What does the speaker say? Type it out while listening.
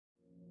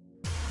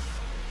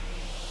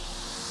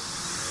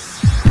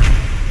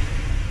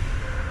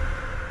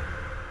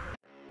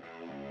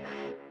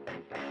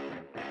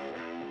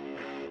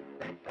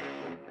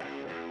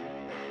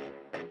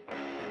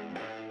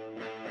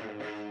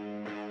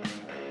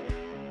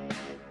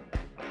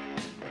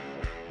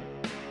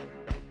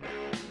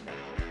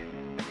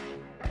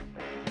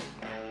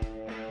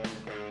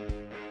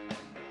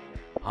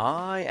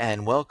Hi,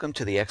 and welcome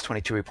to the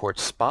X22 Report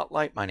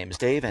Spotlight. My name is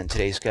Dave, and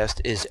today's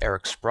guest is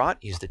Eric Sprott.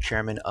 He's the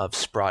chairman of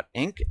Sprott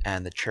Inc.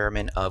 and the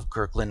chairman of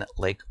Kirkland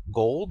Lake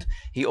Gold.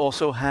 He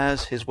also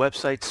has his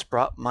website,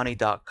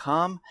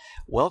 sprottmoney.com.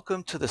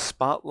 Welcome to the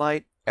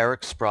Spotlight,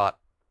 Eric Sprott.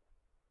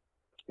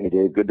 Hey,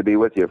 Dave. Good to be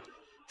with you.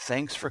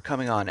 Thanks for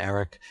coming on,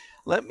 Eric.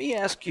 Let me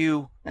ask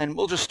you, and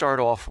we'll just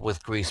start off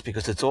with Greece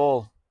because it's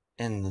all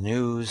in the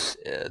news.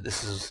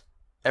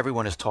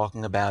 Everyone is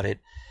talking about it.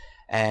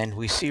 And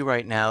we see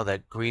right now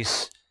that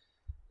Greece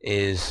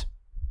they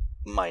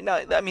might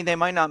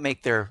not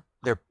make their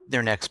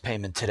next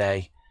payment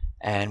today.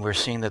 And we're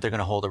seeing that they're going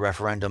to hold a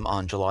referendum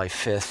on July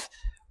 5th.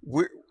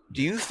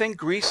 Do you think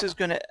Greece is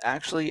going to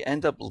actually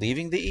end up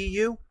leaving the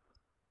EU?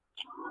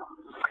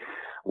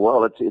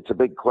 Well, it's a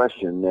big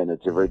question, and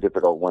it's a very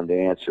difficult one to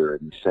answer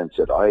in the sense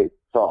that I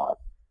thought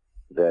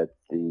that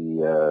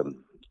the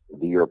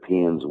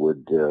Europeans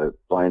would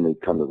finally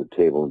come to the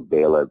table and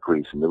bail out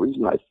Greece. And the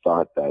reason I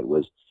thought that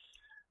was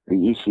the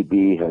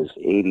ECB has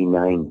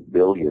 89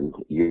 billion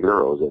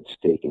euros at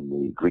stake in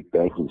the Greek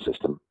banking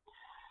system.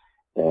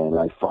 And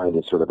I find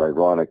it sort of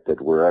ironic that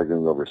we're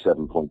arguing over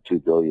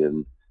 7.2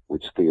 billion,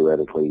 which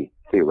theoretically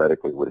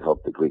would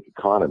help the Greek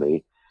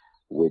economy,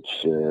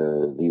 which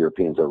the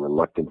Europeans are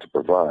reluctant to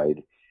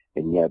provide.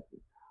 And yet,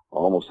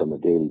 almost on a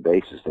daily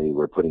basis, they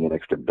were putting an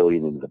extra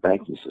billion into the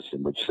banking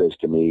system, which says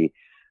to me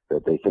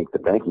that they think the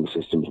banking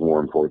system is more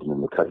important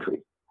than the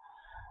country.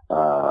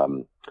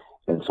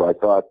 And so I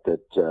thought that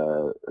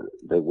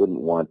they wouldn't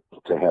want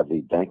to have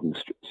the banking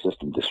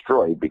system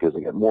destroyed because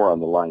they got more on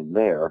the line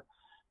there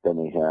than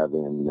they have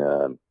in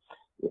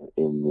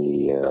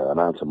the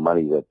amounts of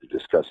money that they're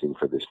discussing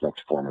for this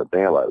next form of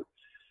bailout.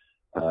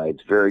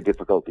 It's very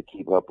difficult to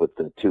keep up with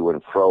the to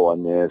and fro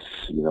on this.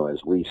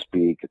 As we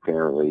speak,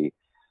 apparently,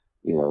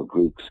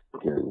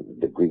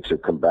 the Greeks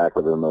have come back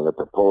with another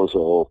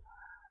proposal.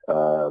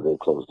 They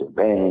closed their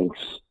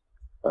banks.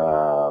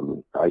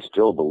 I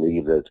still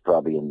believe that it's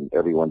probably in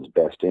everyone's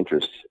best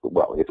interest.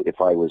 Well, if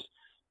I was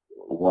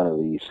one of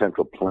the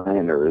central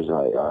planners,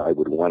 I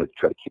would want to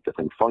try to keep the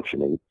thing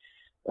functioning,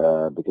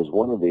 because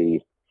one of the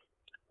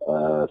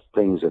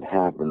things that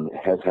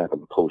has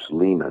happened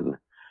post-Lehman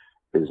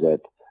is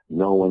that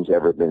no one's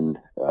ever been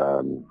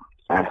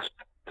asked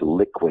to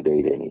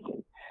liquidate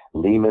anything.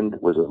 Lehman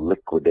was a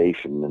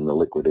liquidation, and the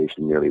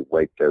liquidation nearly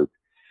wiped out,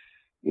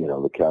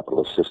 the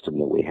capitalist system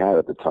that we had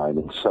at the time.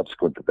 And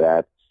subsequent to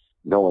that,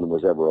 no one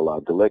was ever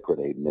allowed to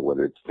liquidate,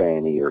 whether it's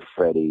Fannie or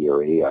Freddie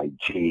or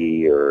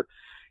AIG or,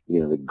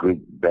 the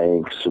Greek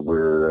banks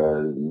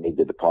were made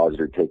the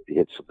depositor take the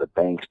hits, so the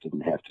banks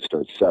didn't have to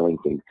start selling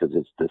things, because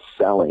it's the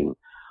selling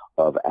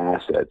of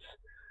assets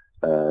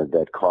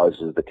that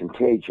causes the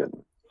contagion.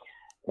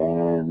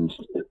 And,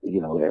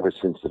 ever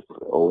since the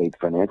 2008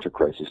 financial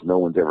crisis, no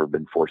one's ever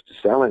been forced to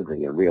sell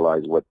anything and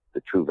realize what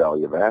the true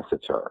value of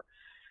assets are.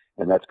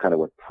 And that's kind of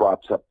what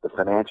props up the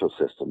financial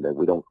system, that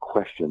we don't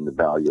question the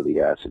value of the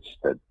assets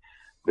that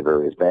the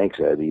various banks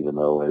have, even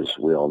though, as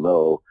we all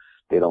know,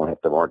 they don't have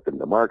to mark them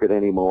to market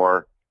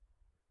anymore.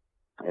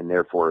 And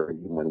therefore,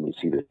 when we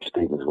see the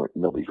statements,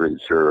 nobody's really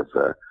sure of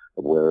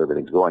where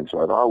everything's going.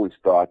 So I've always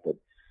thought that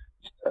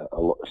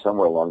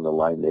somewhere along the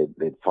line,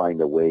 they'd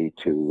find a way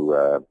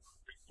to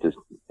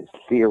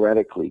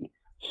theoretically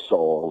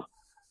solve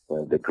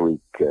the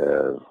Greek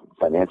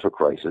financial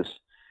crisis.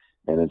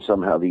 And then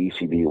somehow the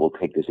ECB will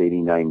take this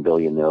 89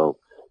 billion, they'll,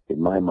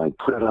 in my mind,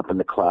 put it up in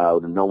the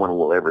cloud, and no one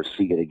will ever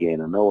see it again,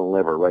 and no one will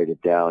ever write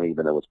it down,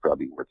 even though it's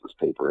probably worthless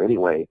paper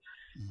anyway.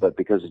 But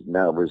because it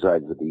now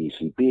resides with the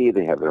ECB,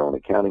 they have their own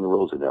accounting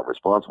rules, they're not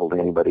responsible to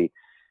anybody,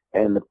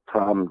 and the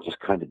problem just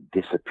kind of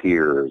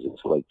disappears.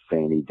 It's like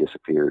Fannie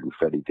disappeared, and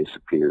Freddie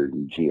disappeared,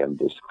 and GM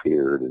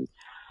disappeared, and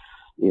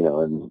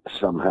and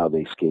somehow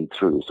they skate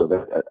through. So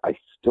that I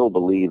still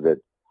believe that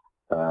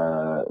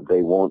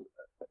they won't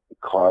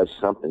cause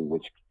something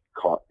which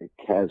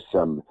has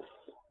some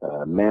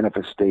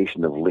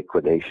manifestation of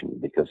liquidation,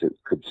 because it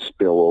could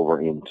spill over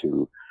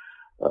into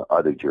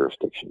other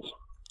jurisdictions.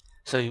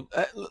 So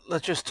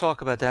let's just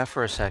talk about that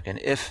for a second.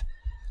 If,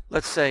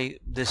 let's say,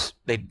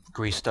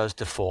 Greece does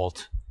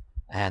default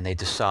and they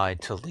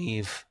decide to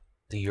leave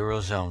the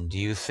Eurozone, do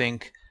you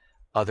think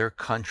other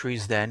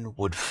countries then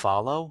would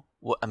follow?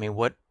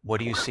 What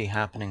do you see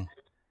happening?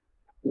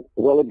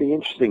 Well, it'd be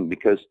interesting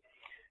because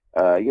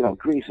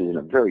Greece is in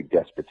a very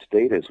desperate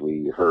state, as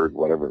we heard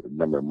whatever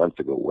number of months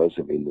ago it was.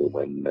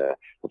 When the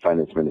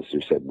finance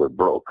minister said we're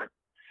broke.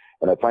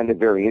 And I find it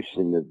very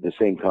interesting that the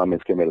same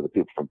comments came out of the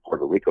people from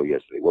Puerto Rico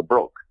yesterday. We're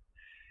broke,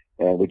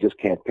 and we just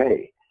can't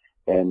pay.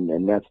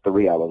 And that's the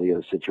reality of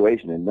the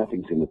situation, and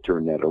nothing's going to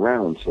turn that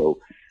around. So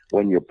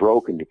when you're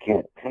broke and you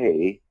can't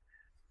pay,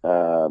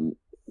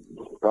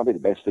 probably the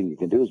best thing you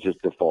can do is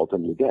just default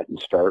on your debt and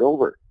start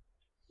over.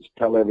 Just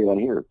tell everyone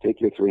here,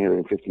 take your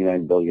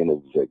 359 billion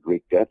of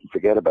Greek debt and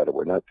forget about it.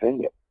 We're not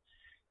paying it.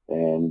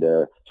 And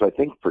so I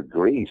think for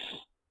Greece,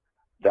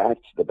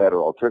 that's the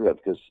better alternative,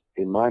 because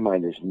in my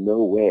mind, there's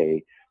no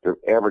way they're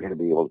ever going to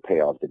be able to pay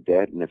off the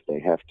debt. And if they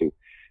have to,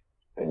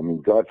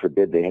 God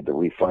forbid they had to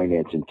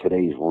refinance in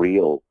today's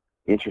real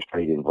interest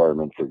rate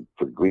environment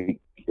for Greek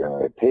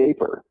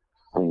paper.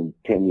 I mean,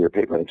 10-year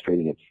paper that's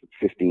trading at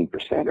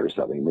 15% or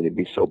something. I mean, it'd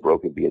be so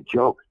broke, it'd be a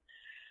joke.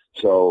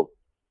 So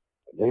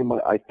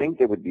I think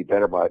they would be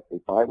better by,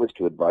 if I was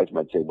to advise them,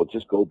 I'd say, well,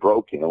 just go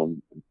broke,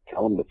 and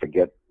tell them to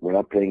forget, we're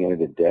not paying any of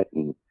the debt,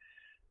 and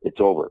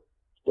it's over.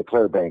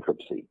 Declare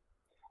bankruptcy.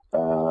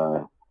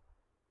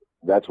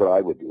 That's what I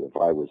would do if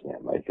I was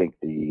them. I think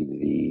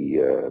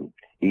the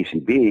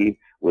ECB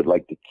would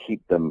like to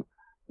keep them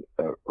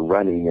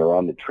running or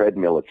on the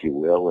treadmill, if you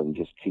will, and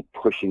just keep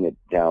pushing it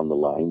down the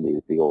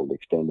line. The old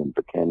extend and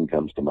pretend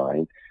comes to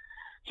mind.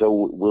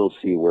 So we'll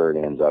see where it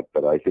ends up.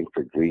 But I think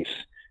for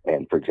Greece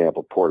and, for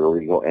example, Puerto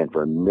Rico, and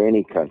for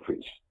many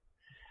countries,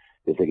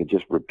 if they could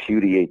just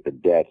repudiate the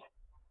debt,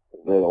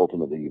 then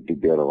ultimately you'd be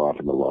better off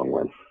in the long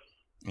run.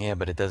 Yeah,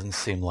 but it doesn't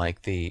seem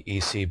like the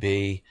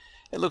ECB.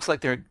 It looks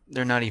like they're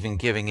not even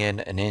giving in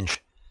an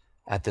inch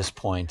at this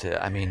point.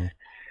 I mean,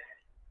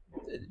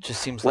 it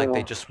just seems like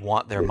they just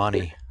want their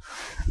money.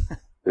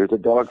 There's a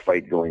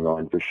dogfight going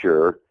on for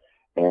sure,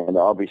 and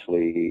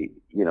obviously,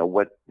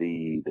 what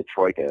the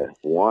Troika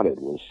wanted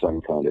was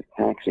some kind of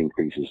tax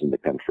increases in the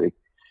country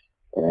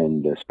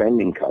and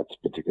spending cuts,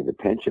 particularly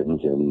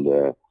pensions, and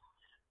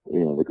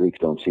the Greeks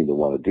don't seem to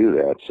want to do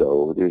that.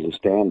 So there's a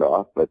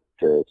standoff, but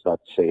it's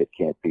not to say it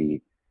can't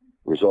be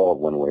resolved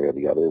one way or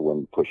the other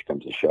when push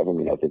comes to shove. I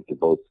mean, I think they've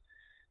both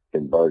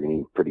been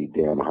bargaining pretty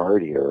damn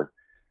hard here.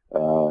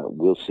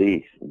 We'll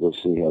see. We'll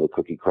see how the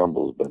cookie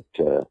crumbles. But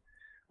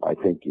I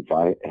think if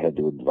I had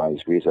to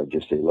advise Greece, I'd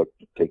just say, look,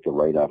 take the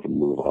write-off and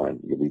move on.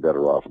 You'll be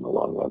better off in the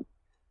long run.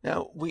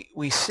 Now,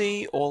 we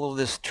see all of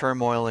this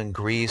turmoil in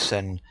Greece,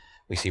 and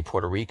we see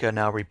Puerto Rico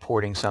now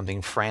reporting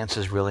something. France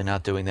is really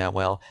not doing that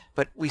well.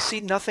 But we see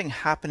nothing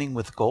happening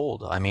with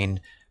gold. I mean,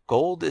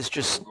 gold is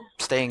just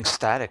staying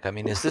static. I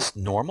mean, is this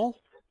normal?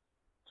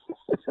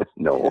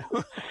 No,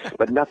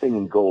 but nothing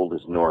in gold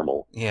is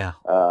normal. Yeah.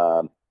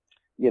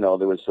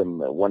 There was some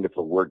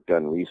wonderful work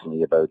done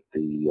recently about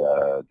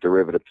the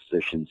derivative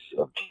positions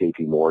of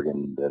JP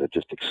Morgan that have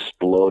just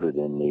exploded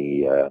in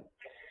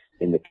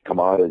the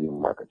commodity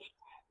markets.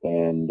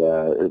 And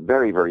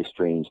very, very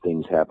strange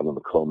things happen on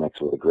the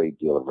COMEX with a great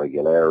deal of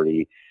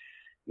regularity.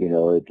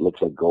 It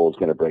looks like gold's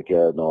going to break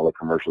out, and all the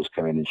commercials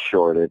come in and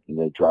short it, and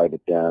they drive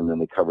it down,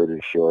 and they cover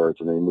their shorts,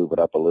 and they move it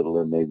up a little,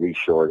 and they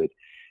re-short it.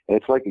 And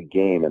it's like a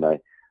game, and I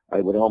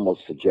would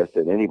almost suggest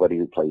that anybody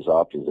who plays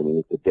options, I mean,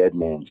 it's a dead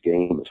man's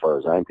game as far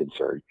as I'm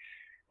concerned.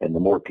 And the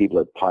more people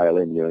that pile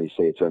in, you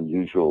say it's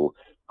unusual,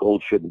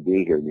 gold shouldn't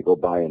be here, and you go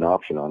buy an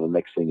option on it.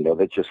 Next thing you know,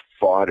 that's just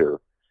fodder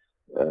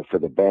for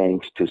the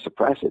banks to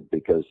suppress it,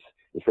 because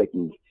if they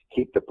can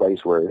keep the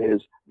price where it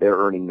is, they're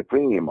earning the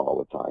premium all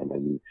the time.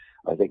 And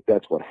I think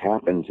that's what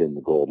happens in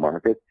the gold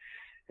market.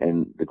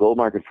 And the gold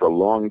market for a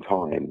long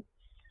time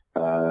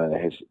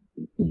has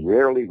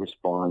rarely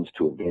responds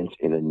to events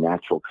in a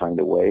natural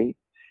kind of way.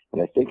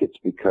 And I think it's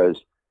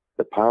because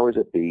the powers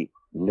that be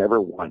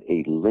never want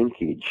a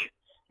linkage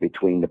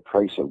between the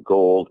price of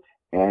gold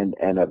and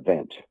an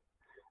event.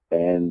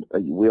 And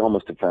we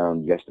almost have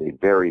found yesterday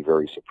very,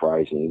 very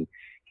surprising.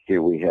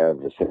 Here we have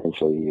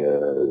essentially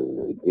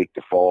Greek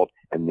default,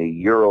 and the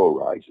euro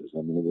rises.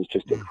 I mean, it was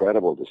just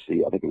incredible to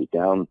see. I think it was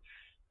down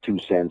 2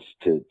 cents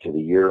to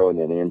the euro, and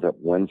then it ends up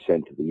 1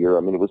 cent to the euro.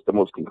 I mean, it was the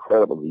most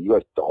incredible. The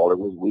U.S. dollar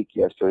was weak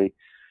yesterday.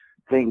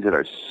 Things that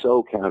are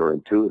so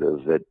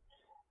counterintuitive that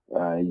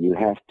you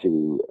have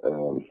to,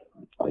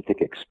 I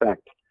think,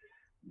 expect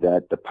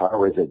that the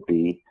powers that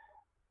be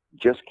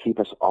just keep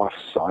us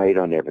offside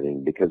on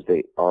everything, because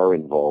they are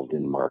involved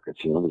in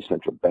markets. The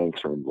central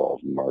banks are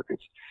involved in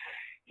markets.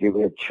 Here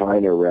we have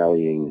China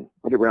rallying.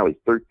 It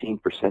rallied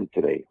 13%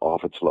 today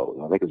off its low.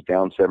 I think it was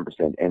down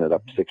 7%, ended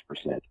up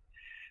 6%.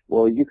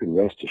 Well, you can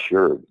rest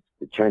assured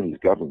the Chinese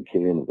government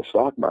came into the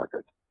stock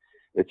market.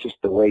 It's just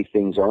the way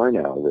things are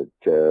now,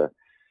 that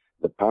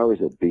the powers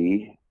that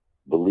be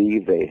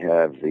believe they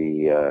have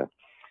the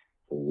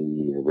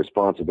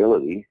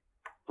responsibility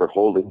for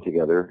holding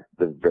together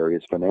the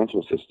various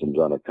financial systems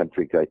on a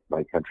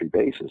country-by-country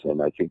basis,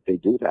 and I think they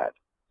do that.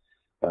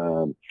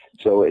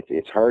 So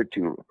it's hard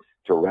to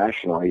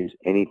rationalize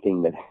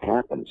anything that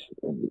happens.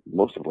 And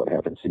most of what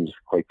happens seems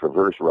quite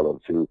perverse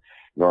relative to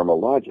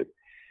normal logic.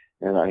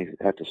 And I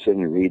have to sit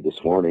and read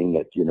this morning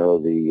that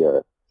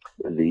the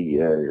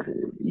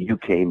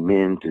UK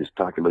Mint is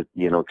talking about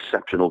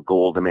exceptional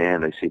gold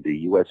demand. I see the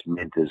US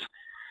Mint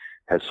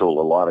has sold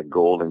a lot of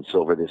gold and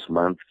silver this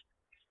month,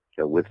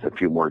 with a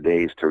few more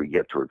days to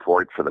get to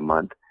report for the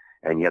month,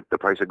 and yet the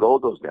price of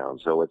gold goes down.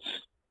 So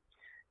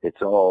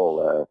it's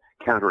all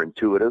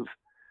counterintuitive,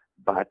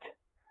 but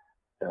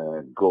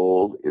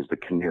gold is the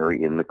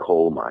canary in the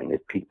coal mine.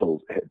 If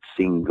people had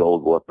seen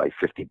gold go up by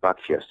 $50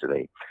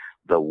 yesterday,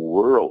 the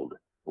world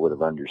would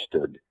have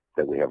understood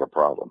that we have a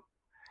problem.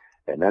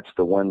 And that's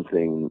the one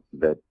thing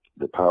that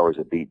the powers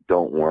that be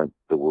don't want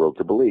the world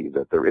to believe,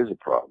 that there is a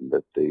problem,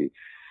 that the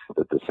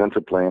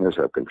central planners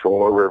have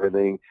control over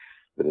everything,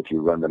 that if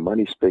you run the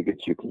money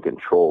spigots, you can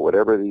control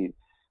whatever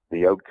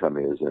the outcome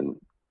is.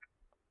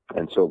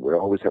 And so we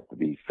always have to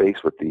be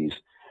faced with these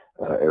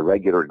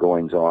irregular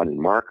goings on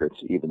in markets,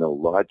 even though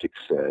logic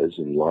says,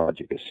 and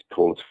logic has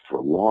told us for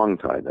a long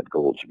time that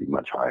gold should be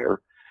much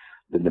higher.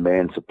 The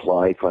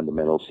demand-supply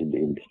fundamentals seem to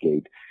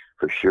indicate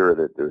for sure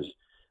that there's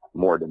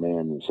more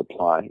demand than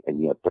supply,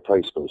 and yet the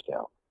price goes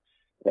down.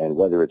 And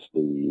whether it's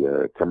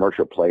the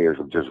commercial players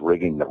who are just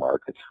rigging the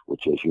markets,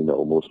 which, as you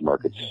know, most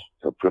markets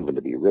have proven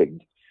to be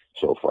rigged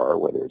so far,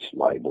 whether it's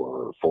LIBOR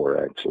or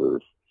Forex, or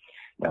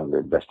now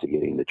they're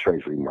investigating the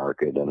Treasury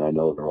market, and I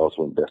know they're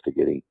also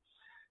investigating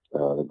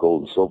the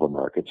gold and silver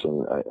markets,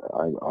 and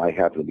I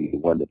happen to be the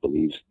one that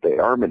believes they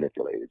are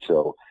manipulated.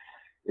 So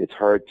it's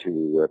hard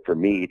to for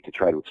me to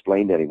try to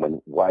explain to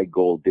anyone why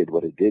gold did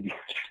what it did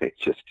yesterday.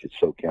 It's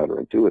so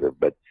counterintuitive,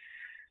 but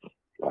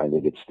I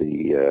think it's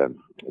the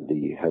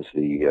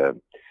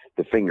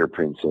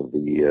fingerprints of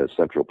the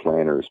central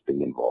planners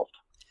being involved.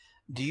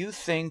 Do you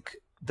think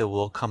there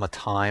will come a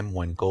time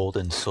when gold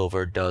and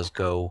silver does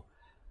go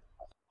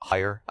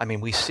higher? I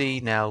mean, we see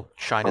now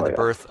China, the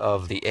birth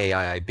of the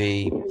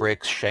AIIB,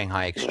 BRICS,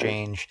 Shanghai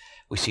Exchange.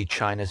 We see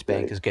China's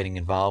bank is getting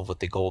involved with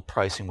the gold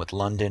pricing with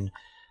London.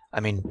 I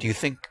mean, do you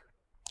think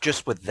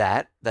just with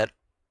that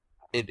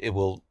it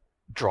will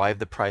drive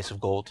the price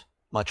of gold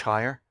much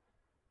higher?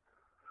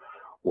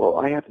 Well,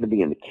 I happen to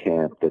be in the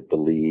camp that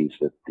believes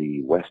that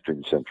the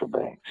Western central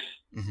banks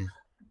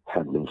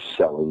have been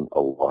selling a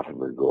lot of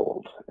their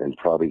gold and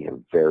probably have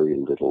very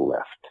little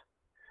left.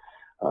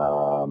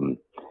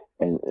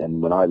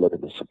 And when I look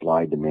at the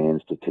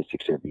supply-demand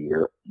statistics every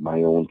year,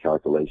 my own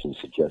calculations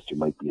suggest there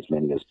might be as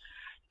many as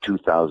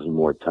 2,000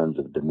 more tons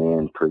of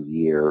demand per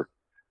year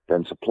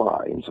than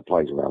supply. And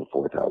supply is around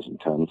 4,000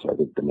 tons, so I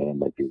think demand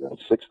might be around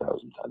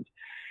 6,000 tons.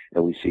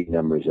 And we see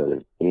numbers out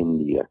of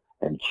India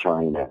and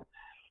China,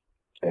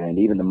 and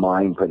even the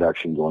mine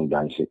production going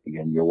down.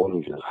 And you're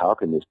wondering, how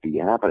can this be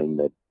happening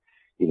that,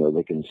 you know,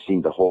 they can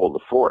seem to hold the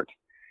fort?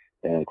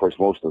 And of course,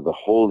 most of the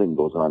holding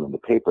goes on in the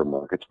paper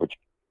markets, which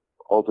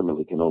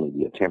ultimately can only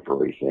be a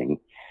temporary thing.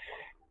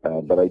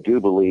 But I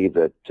do believe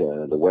that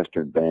the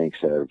Western banks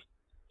have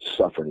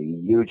suffered a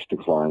huge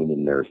decline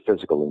in their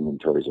physical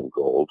inventories of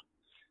gold.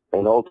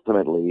 And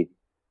ultimately,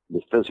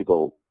 the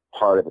physical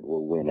part of it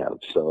will win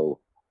out. So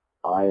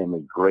I am a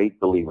great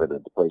believer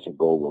that the price of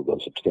gold will go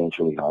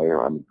substantially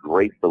higher. I'm a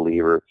great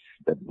believer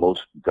that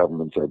most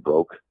governments are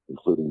broke,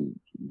 including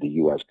the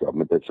U.S.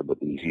 government. That's about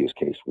the easiest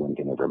case one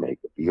can ever make,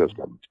 if the U.S.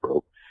 government's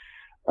broke.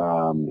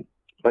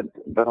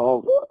 But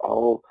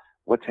all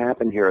what's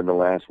happened here in the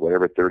last,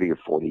 30 or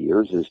 40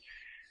 years is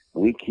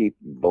we keep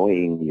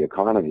buoying the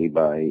economy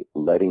by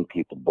letting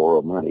people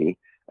borrow money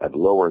at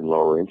lower and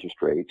lower interest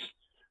rates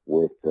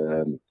with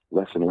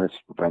less and less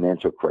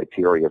financial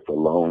criteria for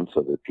loans,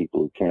 so that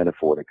people who can't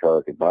afford a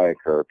car could buy a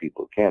car,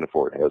 people who can't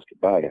afford a house could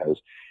buy a house,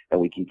 and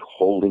we keep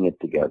holding it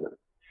together.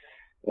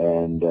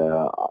 And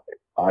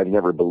I've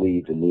never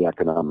believed in the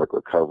economic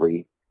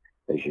recovery.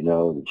 As you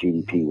know, the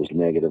GDP was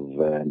negative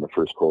in the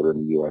first quarter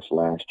in the U.S.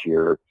 last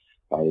year.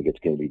 I think it's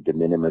going to be de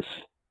minimis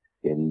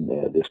in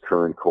this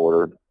current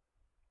quarter.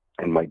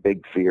 And my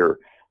big fear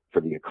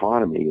for the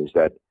economy is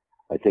that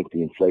I think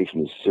the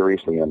inflation is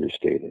seriously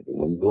understated. And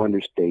when you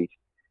understate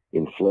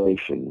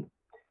inflation,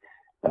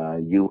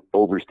 you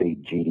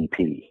overstate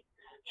GDP.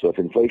 So if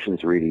inflation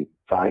is really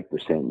 5%,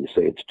 you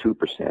say it's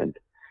 2%,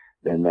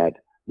 then that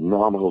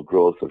nominal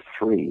growth of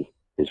 3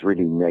 is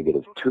really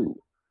negative 2.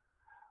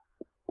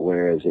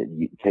 Whereas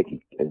you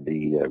take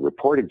the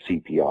reported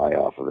CPI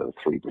off of a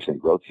 3%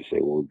 growth, you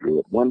say, well, we grew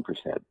at 1%.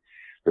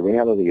 The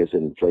reality is that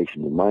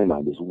inflation, in my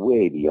mind, is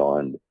way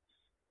beyond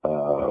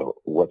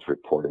what's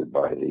reported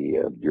by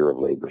the Bureau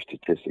of Labor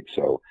Statistics.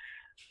 So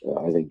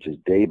I think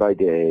just day by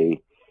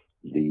day,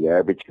 the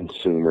average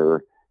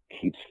consumer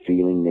keeps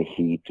feeling the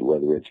heat,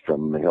 whether it's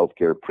from the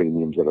healthcare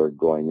premiums that are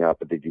going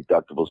up, or the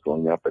deductibles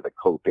going up, or the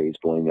copays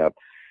going up,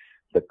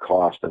 the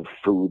cost of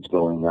foods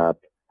going up.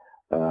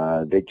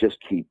 They just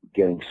keep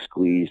getting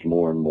squeezed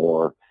more and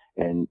more,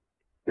 and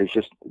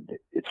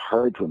it's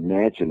hard to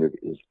imagine there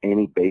is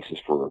any basis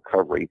for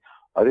recovery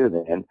other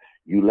than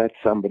you let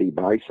somebody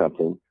buy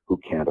something who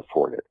can't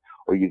afford it,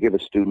 or you give a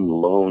student a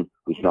loan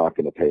who's not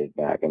going to pay it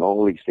back, and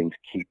all these things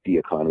keep the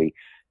economy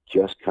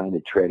just kind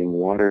of treading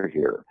water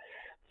here.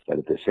 But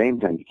at the same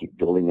time, you keep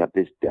building up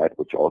this debt,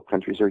 which all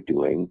countries are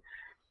doing.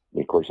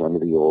 And of course, under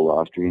the old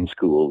Austrian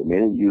school, the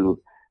minute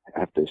you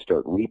have to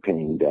start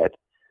repaying debt,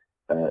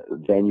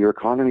 then your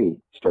economy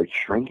starts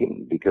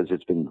shrinking because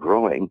it's been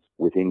growing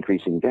with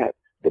increasing debt.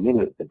 The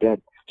minute the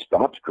debt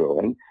stops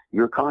growing,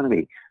 your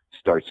economy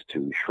starts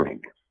to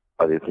shrink,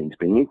 other things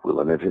being equal.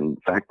 And if, in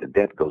fact, the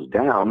debt goes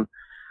down,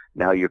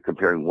 now you're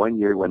comparing one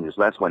year when there's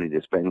less money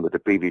to spend with the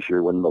previous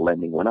year when the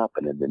lending went up,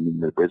 and then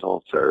the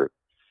results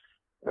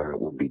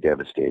would be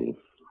devastating.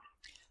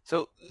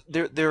 So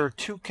there are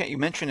two. You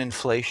mentioned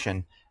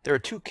inflation. There are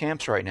two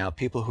camps right now.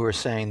 People who are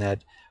saying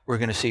that we're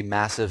going to see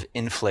massive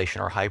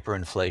inflation or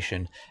hyperinflation,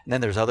 and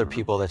then there's other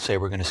people that say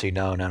we're going to see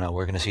no,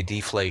 we're going to see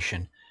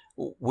deflation.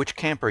 Which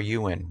camp are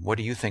you in? What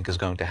do you think is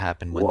going to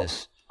happen when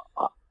this?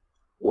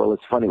 Well,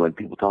 it's funny when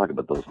people talk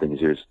about those things.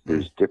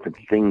 There's different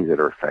things that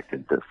are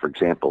affected. For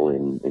example,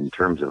 in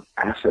terms of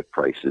asset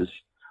prices,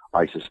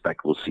 I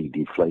suspect we'll see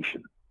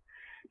deflation,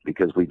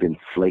 because we've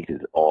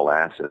inflated all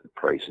asset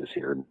prices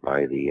here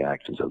by the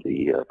actions of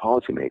the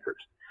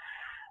policymakers.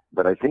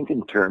 But I think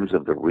in terms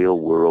of the real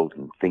world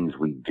and things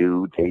we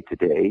do day to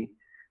day,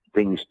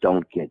 things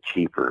don't get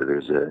cheaper.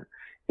 There's a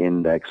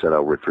index that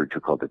I'll refer to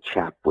called the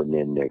Chapman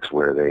Index,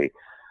 where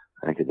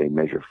I think they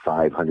measure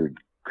 500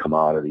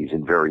 commodities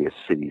in various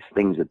cities,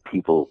 things that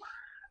people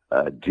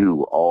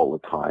do all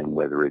the time,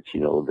 whether it's,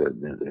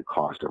 the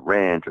cost of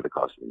rent or the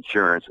cost of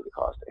insurance or the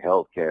cost of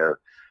health care,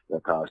 the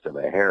cost of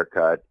a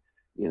haircut,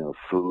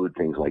 food,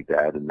 things like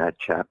that. And that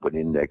Chapman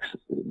Index,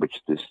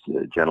 which this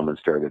gentleman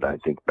started, I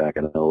think, back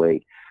in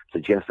 2008,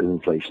 suggests that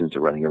inflation's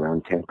running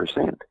around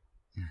 10%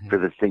 for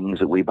the things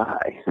that we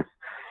buy.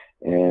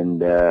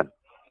 And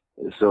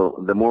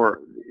so the more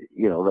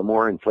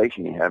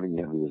inflation you have, and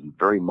you have these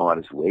very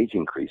modest wage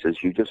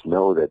increases, you just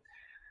know that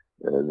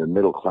the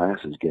middle class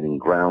is getting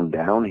ground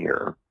down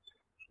here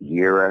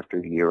year after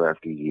year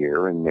after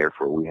year, and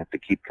therefore we have to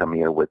keep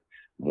coming in with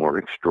more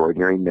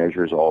extraordinary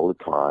measures all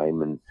the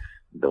time, and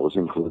those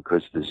include, of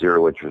course, the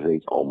zero interest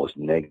rates, almost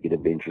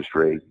negative interest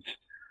rates,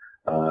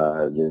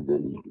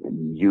 the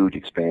huge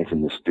expansion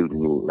in the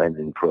student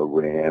lending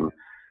program,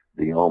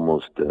 the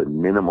almost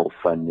minimal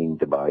funding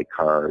to buy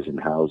cars and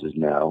houses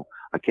now.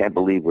 I can't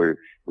believe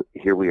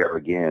here we are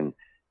again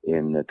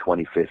in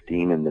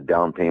 2015, and the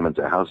down payments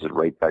of houses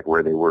right back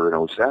where they were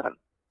in 2007.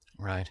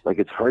 Right. Like,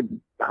 it's hard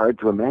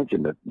to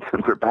imagine that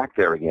we're back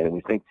there again, and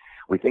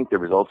we think the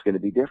result's going to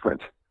be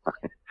different.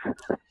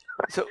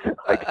 So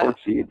I don't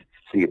see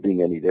it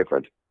being any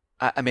different.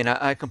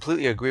 I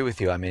completely agree with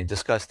you.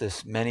 Discussed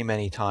this many,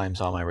 many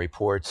times on my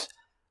reports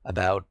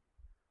about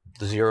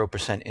the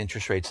 0%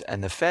 interest rates,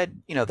 and the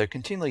Fed, they're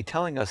continually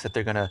telling us that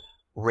they're going to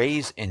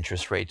raise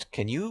interest rates.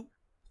 Can you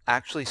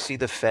actually see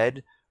the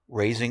Fed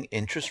raising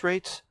interest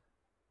rates?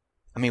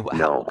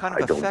 What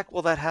kind of effect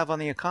will that have on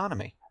the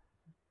economy?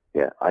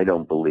 Yeah, I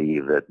don't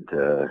believe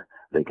that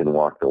they can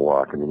walk the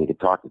walk. They can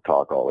talk the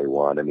talk all they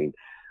want.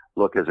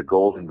 Look, as a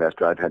gold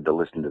investor, I've had to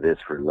listen to this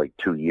for like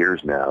 2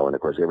 years now, and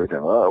of course every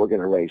time, we're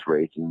going to raise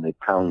rates, and they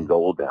pound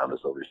gold down as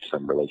though there's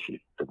some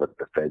relationship to what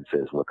the Fed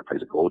says and what the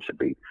price of gold should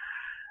be.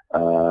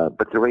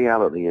 But the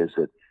reality is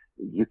that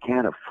you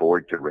can't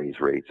afford to raise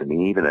rates.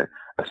 Even a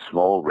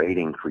small rate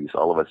increase,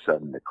 all of a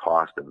sudden the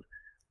cost of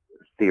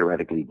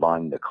theoretically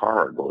buying the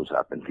car goes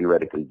up, and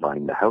theoretically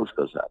buying the house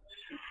goes up.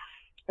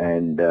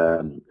 And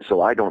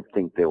so I don't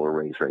think they will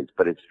raise rates.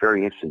 But it's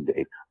very interesting,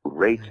 Dave.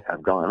 Rates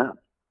have gone up.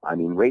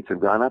 Rates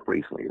have gone up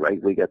recently,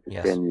 right? We got the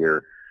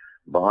 10-year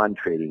bond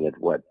trading at,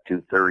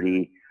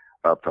 230,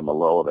 up from a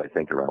low of, I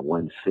think, around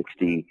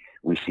 160.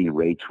 We see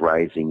rates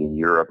rising in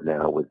Europe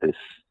now with the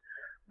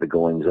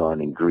goings-on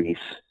in Greece.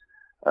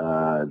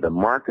 The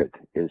market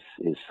is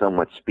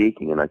somewhat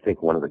speaking, and I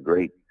think one of the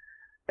great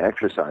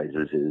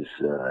exercises is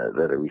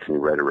that I recently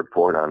read a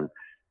report on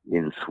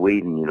in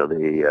Sweden.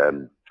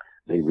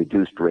 They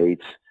reduced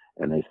rates,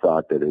 and they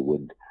thought that it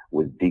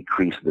would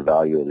decrease the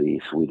value of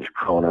the Swedish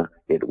krona.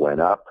 It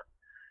went up,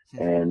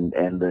 and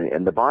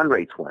the bond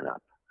rates went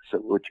up. So,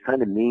 which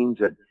kind of means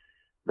that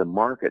the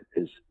market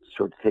is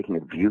sort of taking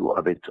a view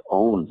of its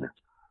own,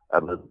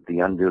 of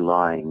the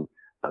underlying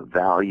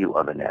value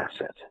of an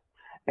asset,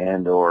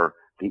 and or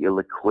the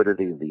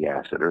illiquidity of the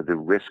asset, or the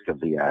risk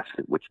of the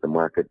asset, which the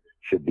market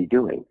should be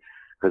doing.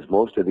 Because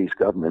most of these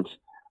governments,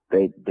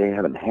 they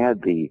haven't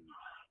had the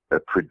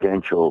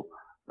prudential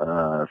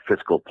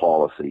fiscal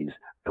policies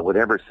that would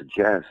ever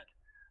suggest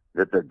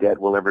that their debt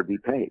will ever be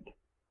paid.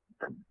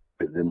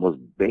 The most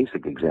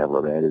basic example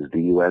of that is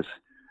the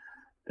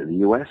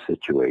U.S.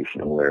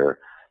 situation, where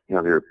they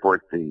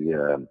report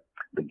the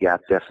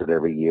gap deficit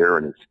every year,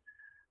 and it's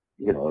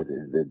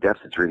the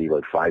deficit's really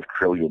about $5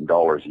 trillion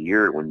a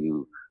year when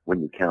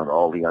you count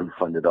all the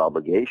unfunded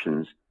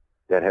obligations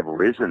that have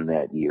risen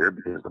that year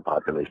because the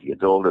population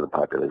gets older, the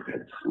population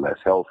gets less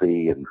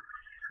healthy, and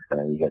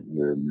you got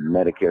your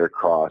Medicare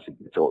costs.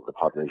 The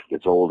population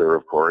gets older,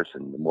 of course,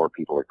 and the more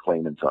people are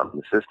claimants on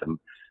the system,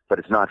 but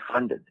it's not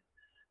funded.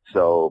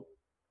 So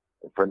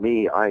for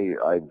me,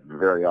 I've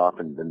very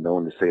often been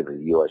known to say that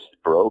the U.S. is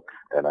broke,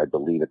 and I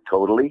believe it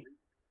totally.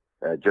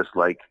 Just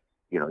like,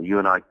 you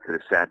and I could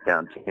have sat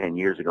down 10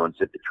 years ago and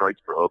said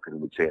Detroit's broke,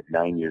 and we'd say it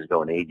 9 years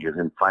ago and 8 years,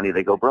 and finally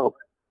they go broke.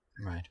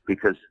 Right.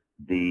 Because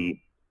the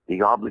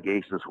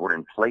obligations were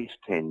in place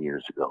 10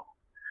 years ago.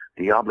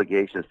 The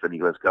obligations for the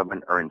U.S.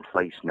 government are in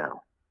place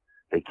now.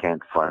 They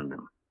can't fund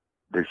them.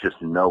 There's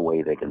just no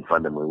way they can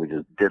fund them. We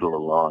just diddle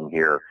along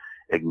here,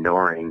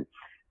 ignoring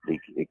the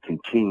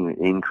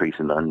continuing increase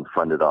in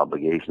unfunded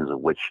obligations,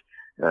 of which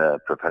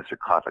Professor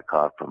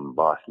Kotakov from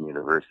Boston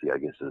University, I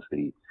guess, is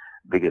the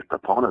biggest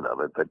proponent of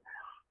it. But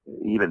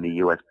even the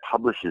U.S.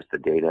 publishes the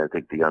data. I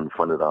think the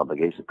unfunded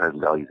obligation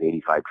present value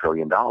is $85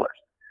 trillion.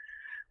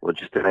 Well,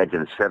 just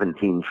imagine a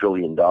 $17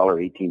 trillion,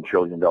 $18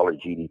 trillion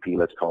GDP.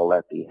 Let's call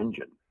that the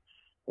engine.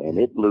 And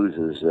it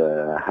loses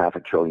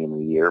 $500 billion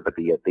a year, but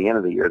at the end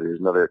of the year, there's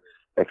another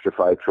extra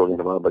 $5 trillion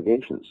of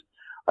obligations.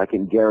 I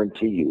can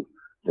guarantee you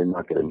they're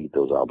not going to meet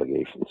those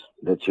obligations.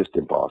 That's just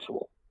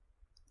impossible.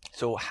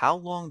 So how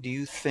long do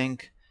you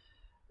think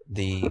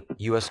the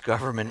U.S.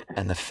 government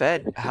and the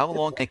Fed, how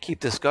long can they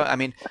keep this going? I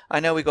mean, I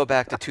know we go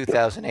back to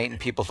 2008 and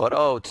people thought,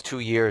 oh, it's 2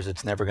 years,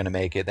 it's never going to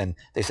make it. Then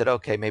they said,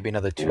 okay, maybe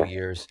another 2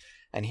 years.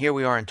 And here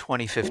we are in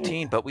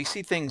 2015, but we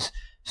see things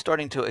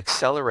starting to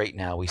accelerate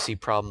now. We see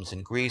problems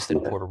in Greece,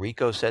 and Puerto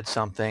Rico said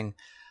something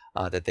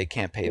that they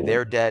can't pay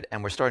their debt,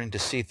 and we're starting to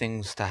see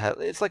things to have,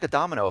 it's like a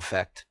domino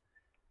effect.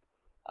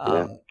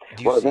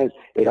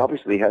 It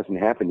obviously hasn't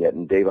happened yet.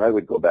 And Dave, I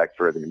would go back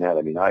further than that.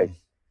 I mean, I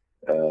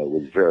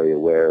was very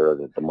aware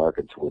that the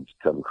markets would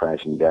come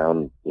crashing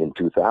down in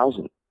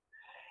 2000.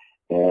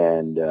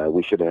 And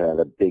we should have had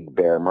a big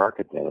bear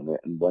market then.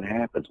 And what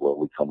happens? Well,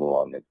 we come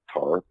along at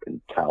TARP and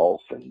TALF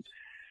and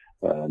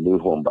new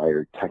home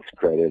buyer tax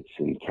credits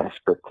and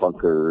Casper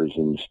clunkers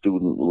and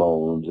student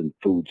loans and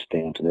food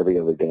stamps and every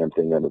other damn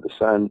thing under the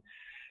sun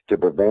to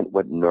prevent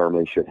what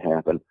normally should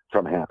happen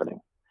from happening.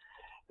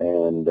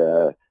 And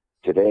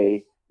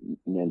today,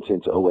 and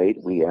since '08,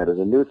 we added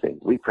a new thing.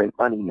 We print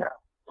money now.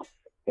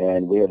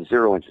 And we have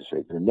zero interest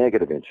rates and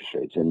negative interest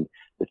rates. And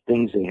the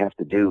things they have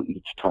to do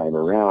each time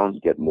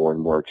around get more and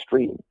more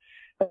extreme.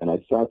 And I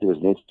thought there was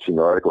an interesting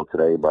article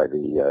today by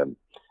the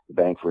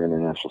Bank for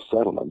International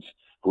Settlements,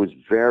 who was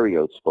very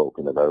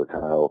outspoken about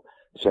how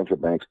central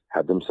banks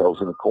have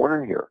themselves in a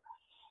corner here,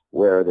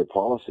 where their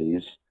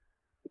policies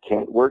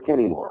can't work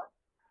anymore.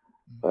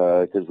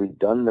 Because we've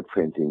done the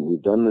printing,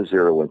 we've done the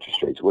zero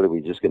interest rates. What are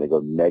we just going to go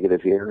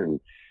negative here? And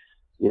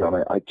you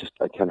know, I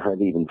can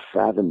hardly even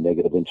fathom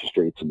negative interest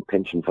rates and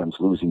pension funds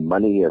losing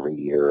money every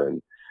year,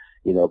 and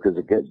you know, because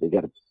they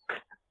got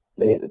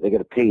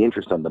to pay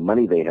interest on the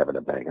money they have in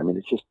a bank. I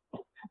mean,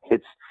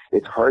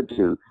 it's hard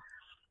to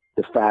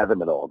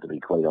fathom it all, to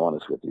be quite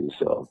honest with you.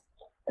 So,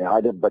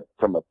 but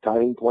from a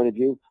timing point of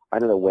view, I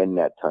don't know when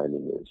that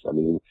timing is. I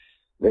mean,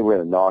 they were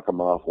going to knock them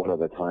off one at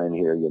a time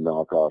here. You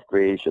knock off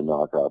Greece, you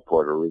knock off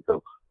Puerto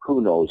Rico. Who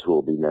knows who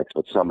will be next?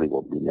 But somebody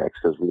will be next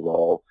because we've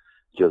all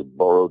just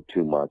borrowed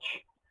too much.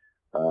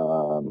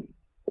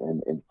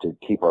 And to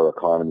keep our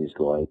economies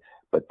going.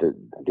 But the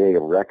day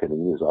of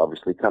reckoning is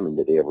obviously coming.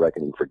 The day of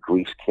reckoning for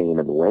Greece came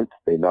and went.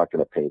 They're not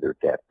going to pay their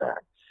debt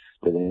back.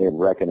 The day of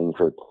reckoning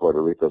for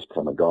Puerto Rico's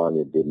come and gone.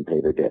 They didn't pay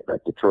their debt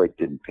back. Detroit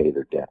didn't pay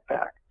their debt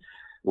back.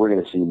 We're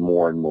going to see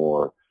more and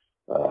more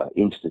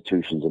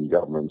institutions and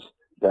governments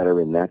that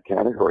are in that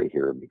category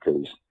here,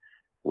 because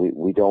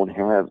we don't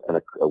have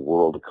a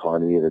world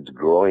economy that's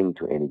growing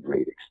to any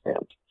great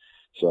extent.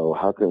 So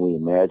how can we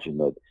imagine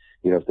that,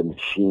 you know, if the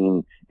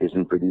machine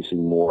isn't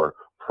producing more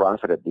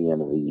profit at the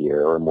end of the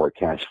year or more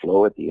cash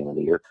flow at the end of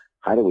the year,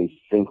 how do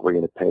we think we're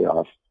going to pay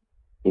off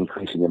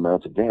increasing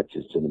amounts of debt?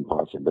 It's an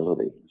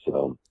impossibility.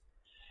 So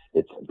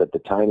but the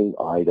timing,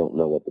 I don't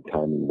know what the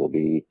timing will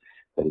be,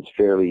 but it's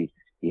fairly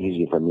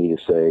easy for me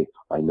to say,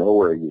 I know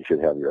where you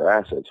should have your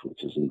assets,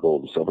 which is in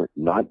gold and silver,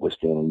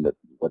 notwithstanding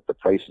what the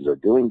prices are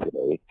doing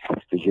today,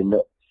 because you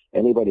know,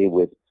 anybody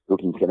who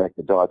can connect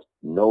the dots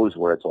knows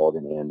where it's all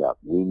going to end up.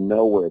 We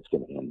know where it's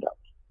going to end up.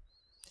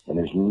 And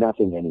there's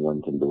nothing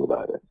anyone can do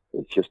about it.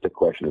 It's just a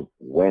question of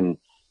when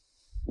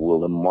will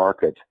the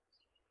market,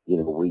 you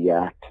know,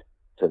 react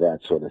to that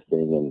sort of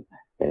thing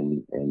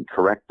and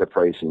correct the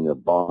pricing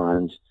of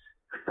bonds,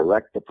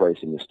 correct the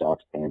pricing of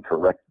stocks, and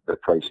correct the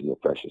pricing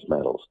of precious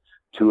metals.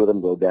 Two of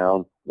them go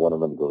down, one of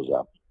them goes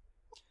up.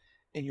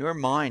 In your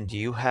mind, do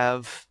you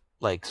have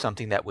like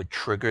something that would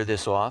trigger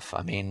this off?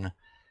 I mean,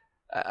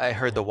 I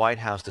heard the White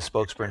House, the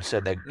spokesperson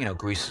said that, you know,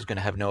 Greece is going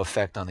to have no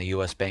effect on the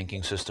U.S.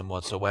 banking system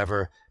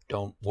whatsoever.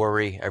 Don't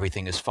worry,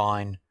 everything is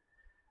fine.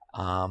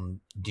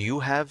 Do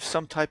you have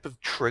some type of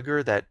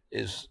trigger that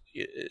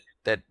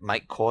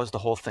might cause the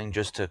whole thing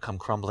just to come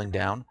crumbling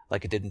down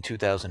like it did in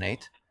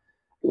 2008?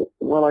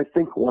 Well, I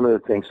think one of the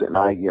things that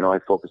I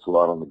focus a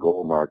lot on the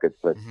gold market,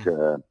 but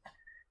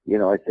you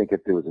know, I think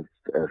if there was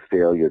a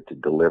failure to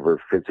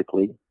deliver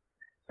physically,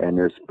 and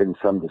there's been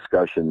some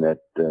discussion that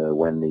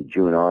when the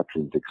June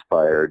options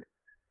expired,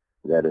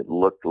 that it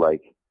looked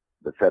like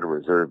the Federal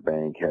Reserve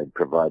Bank had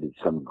provided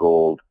some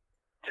gold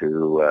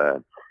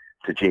to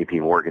J.P.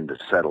 Morgan to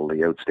settle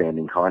the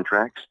outstanding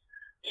contracts.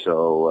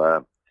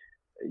 So,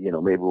 you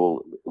know, maybe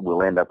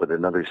we'll end up with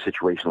another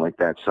situation like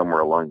that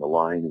somewhere along the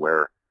line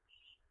where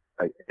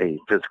a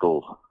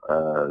physical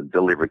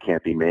delivery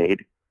can't be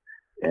made,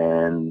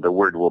 and the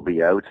word will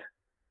be out,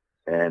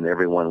 and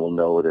everyone will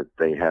know that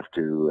they have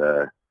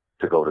to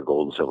go to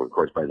gold and silver. Of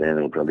course, by then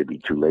it'll probably be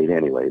too late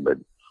anyway, but,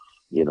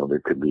 you know, there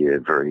could be a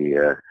very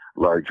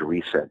large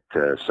reset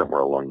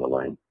somewhere along the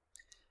line.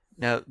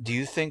 Now, do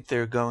you think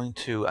they're going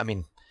to, I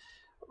mean,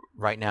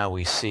 right now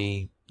we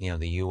see, you know,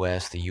 the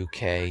U.S., the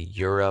U.K.,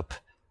 Europe,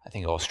 I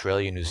think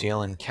Australia, New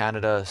Zealand,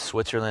 Canada,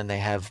 Switzerland, they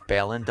have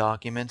bail-in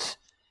documents.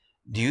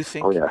 Do you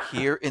think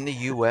here in the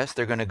U.S.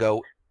 they're going to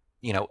go,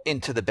 you know,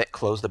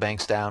 close the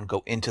banks down,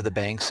 go into the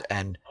banks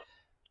and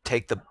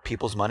take the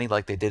people's money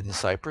like they did in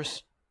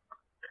Cyprus?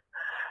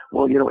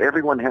 Well, you know,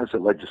 everyone has a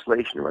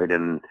legislation, right?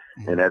 And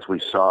as we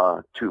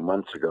saw 2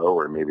 months ago,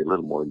 or maybe a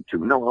little more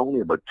than only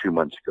about 2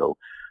 months ago,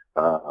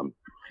 the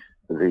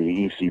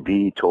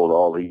ECB told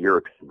all the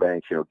European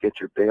banks, you know, get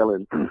your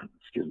bail-in,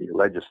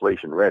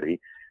 legislation ready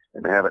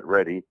and have it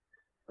ready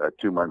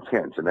 2 months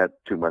hence, and that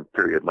 2-month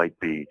period might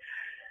be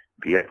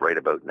it right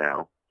about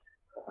now.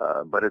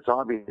 But it's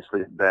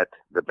obviously that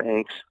the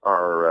banks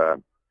are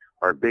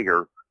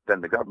bigger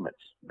than the governments,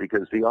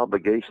 because the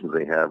obligations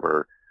they have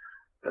are,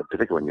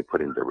 particularly when you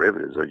put in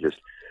derivatives, are just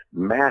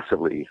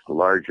massively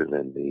larger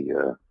than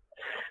the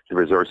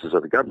resources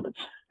of the governments.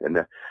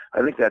 And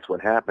I think that's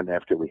what happened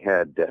after we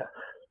had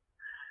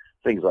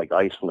things like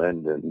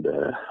Iceland and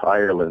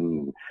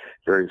Ireland.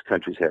 Various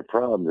countries had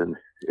problems,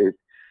 and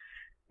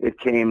it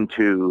came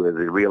to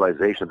the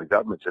realization of the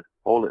governments that,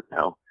 hold it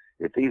now,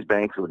 if these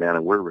banks go down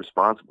and we're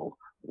responsible,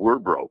 we're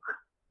broke.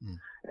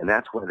 And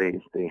that's why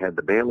they had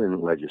the bail-in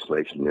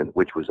legislation,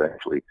 which was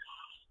actually,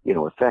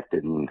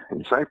 affected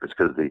in Cyprus,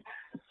 because the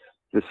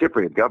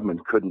Cypriot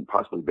government couldn't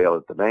possibly bail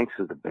out the banks,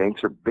 because the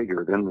banks are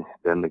bigger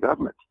than the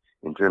government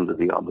in terms of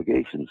the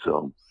obligations.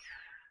 So,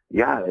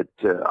 yeah,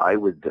 I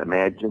would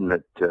imagine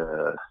that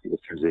if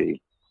there's the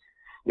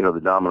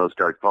dominoes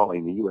start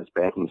falling, the U.S.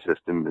 banking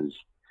system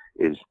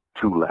is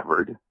too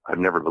levered. I've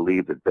never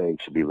believed that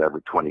banks should be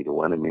levered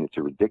 20-1. I mean, it's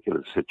a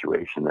ridiculous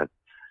situation that,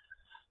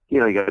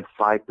 you got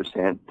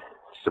 5%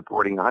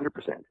 supporting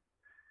 100%.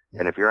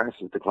 And if your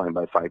assets decline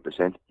by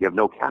 5%, you have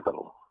no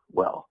capital.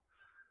 Well,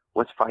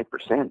 what's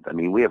 5%? I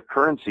mean, we have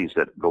currencies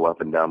that go up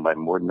and down by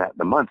more than that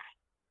in a month.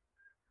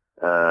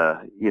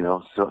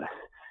 So,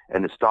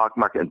 and the stock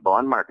market and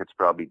bond markets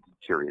probably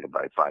deteriorated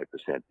by 5%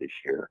 this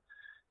year.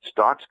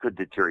 Stocks could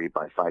deteriorate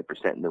by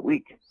 5% in a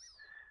week.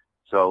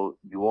 So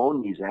you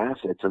own these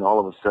assets, and all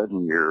of a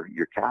sudden your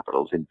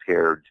capital's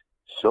impaired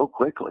so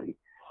quickly.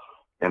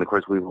 And of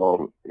course, we've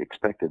all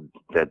expected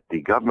that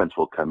the governments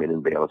will come in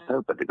and bail us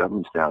out, but the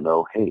governments now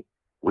know, hey,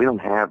 we don't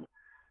have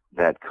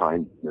that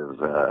kind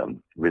of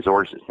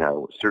resources.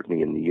 Now,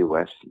 certainly in the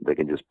U.S., they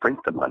can just print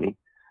the money,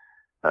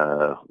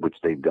 which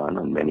they've done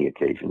on many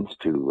occasions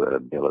to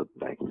bail out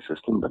the banking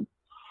system. But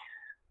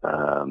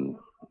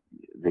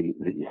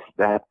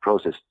that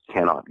process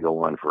cannot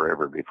go on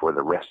forever before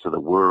the rest of the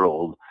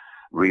world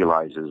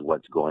realizes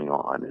what's going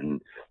on. And,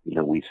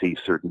 we see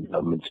certain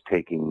governments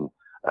taking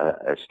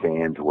a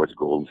stand towards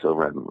gold and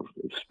silver. I'm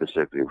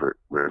specifically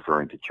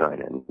referring to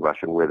China and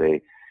Russia, where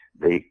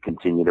they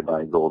continue to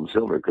buy gold and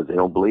silver because they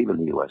don't believe in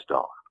the U.S.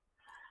 dollar.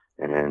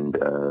 And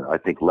I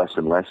think less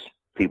and less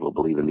people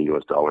believe in the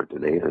U.S. dollar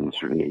today than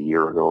certainly a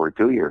year ago or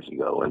 2 years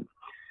ago.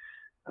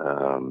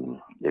 And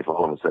if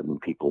all of a sudden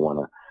people want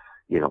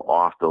to,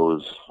 off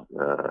those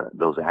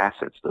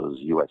assets, those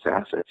U.S.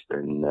 assets,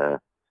 then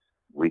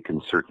we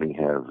can certainly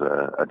have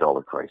a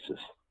dollar crisis.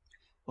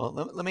 Well,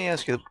 let me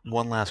ask you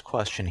one last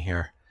question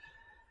here.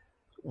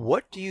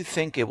 What do you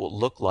think it will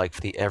look like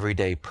for the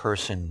everyday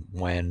person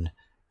when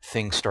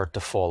things start to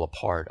fall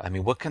apart? I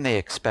mean, what can they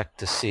expect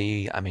to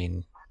see? I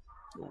mean,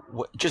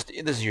 this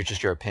is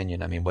just your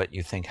opinion. I mean, what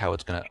you think, how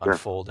it's going to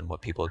unfold, and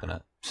what people are going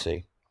to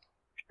see.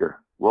 Sure.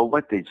 Well,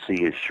 what they'd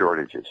see is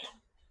shortages.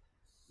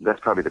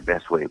 That's probably the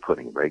best way of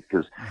putting it, right?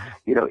 Because,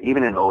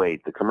 even in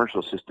 '08, the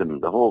commercial system,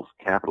 the whole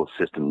capital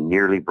system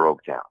nearly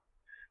broke down.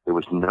 There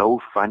was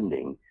no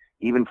funding,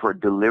 even for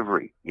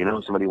delivery.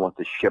 Somebody wants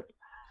to ship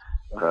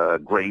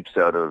grapes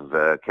out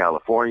of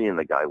California, and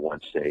the guy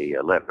wants a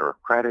letter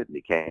of credit, and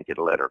he can't get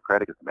a letter of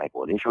credit because the bank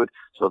won't issue it.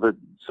 So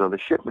the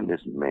shipment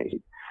isn't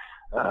made.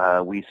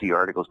 We see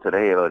articles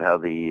today about how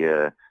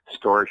the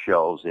store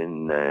shelves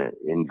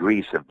in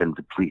Greece have been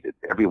depleted.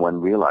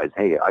 Everyone realized,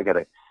 hey, I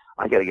gotta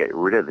get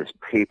rid of this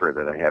paper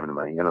that I have in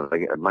my,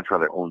 I'd much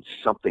rather own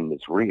something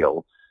that's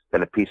real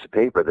than a piece of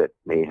paper that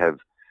may have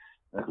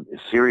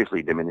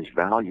seriously diminished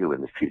value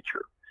in the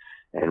future.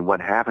 And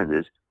what happens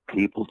is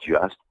people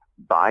just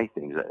buy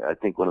things. I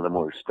think one of the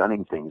more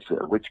stunning things,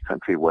 which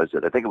country was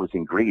it? I think it was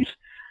in Greece,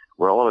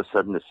 where all of a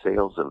sudden the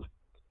sales of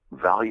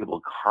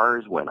valuable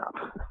cars went up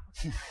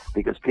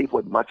because people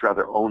would much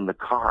rather own the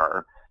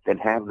car than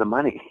have the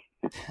money.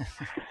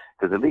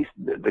 Because at least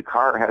the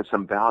car has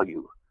some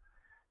value.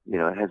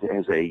 It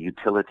has a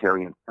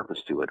utilitarian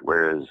purpose to it.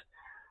 Whereas,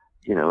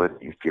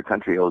 if your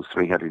country owes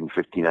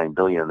 $359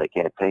 billion and they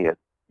can't pay it,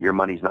 your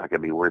money's not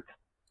going to be worth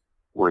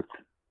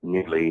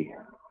nearly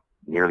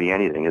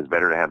anything. It's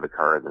better to have the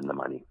car than the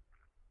money.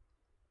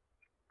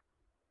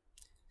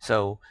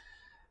 So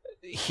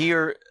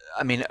here,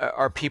 I mean,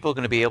 are people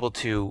going to be able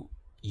to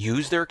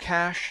use their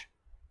cash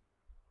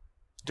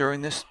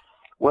during this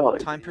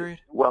time period?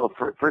 Well,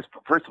 first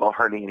of all,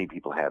 hardly any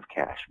people have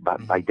cash.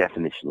 But by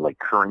definition, like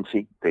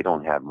currency, they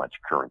don't have much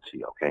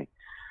currency. Okay,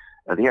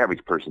 the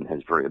average person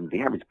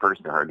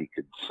hardly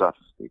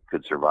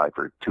could survive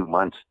for 2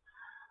 months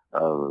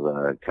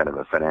of kind of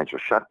a financial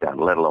shutdown,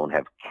 let alone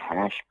have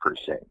cash per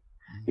se.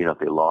 If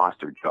they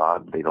lost their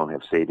job, they don't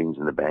have savings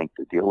in the bank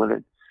to deal with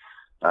it.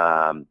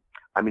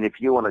 I mean,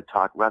 if you want to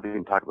talk, rather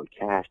than talk about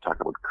cash, talk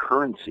about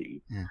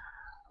currency.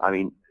 I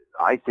mean,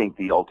 I think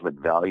the ultimate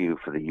value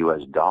for the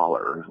U.S.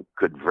 dollar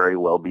could very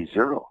well be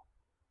zero,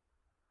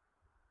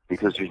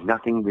 because there's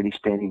nothing really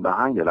standing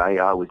behind it. I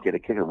always get a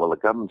kick of, well, the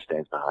government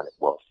stands behind it.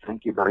 Well,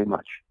 thank you very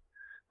much.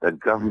 The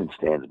government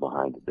stands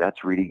behind it.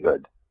 That's really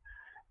good,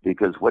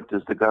 because what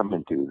does the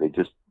government do?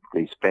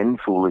 They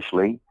spend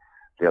foolishly.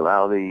 They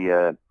allow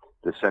the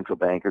the central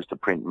bankers to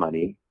print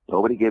money.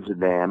 Nobody gives a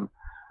damn.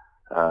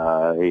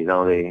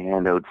 They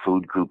hand out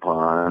food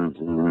coupons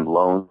and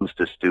loans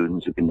to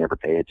students who can never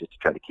pay it just to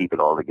try to keep it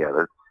all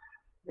together.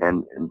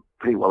 And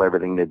pretty well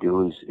everything they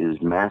do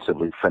is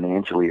massively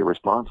financially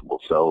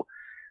irresponsible. So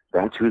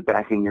that's who's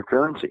backing your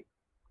currency.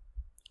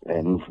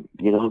 And,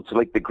 it's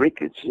like the Greek,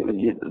 it's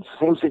the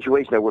same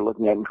situation that we're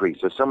looking at in Greece.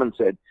 So someone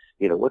said,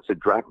 what's the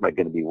drachma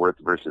going to be worth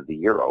versus the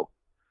euro?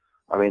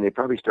 I mean, they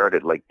probably start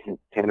at like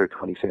 10 or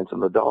 20 cents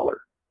on the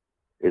dollar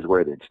is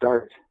where they'd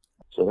start.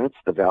 So that's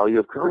the value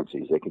of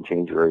currencies. They can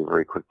change very,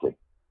 very quickly.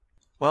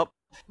 Well,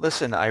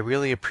 listen, I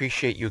really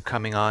appreciate you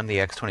coming on the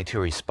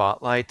X22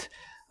 Spotlight.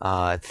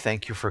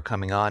 Thank you for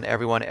coming on.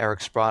 Everyone,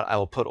 Eric Sprott, I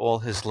will put all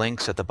his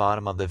links at the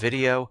bottom of the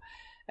video,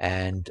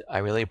 and I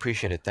really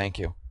appreciate it. Thank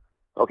you.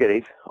 Okay,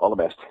 Dave. All the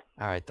best.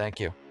 All right. Thank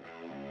you.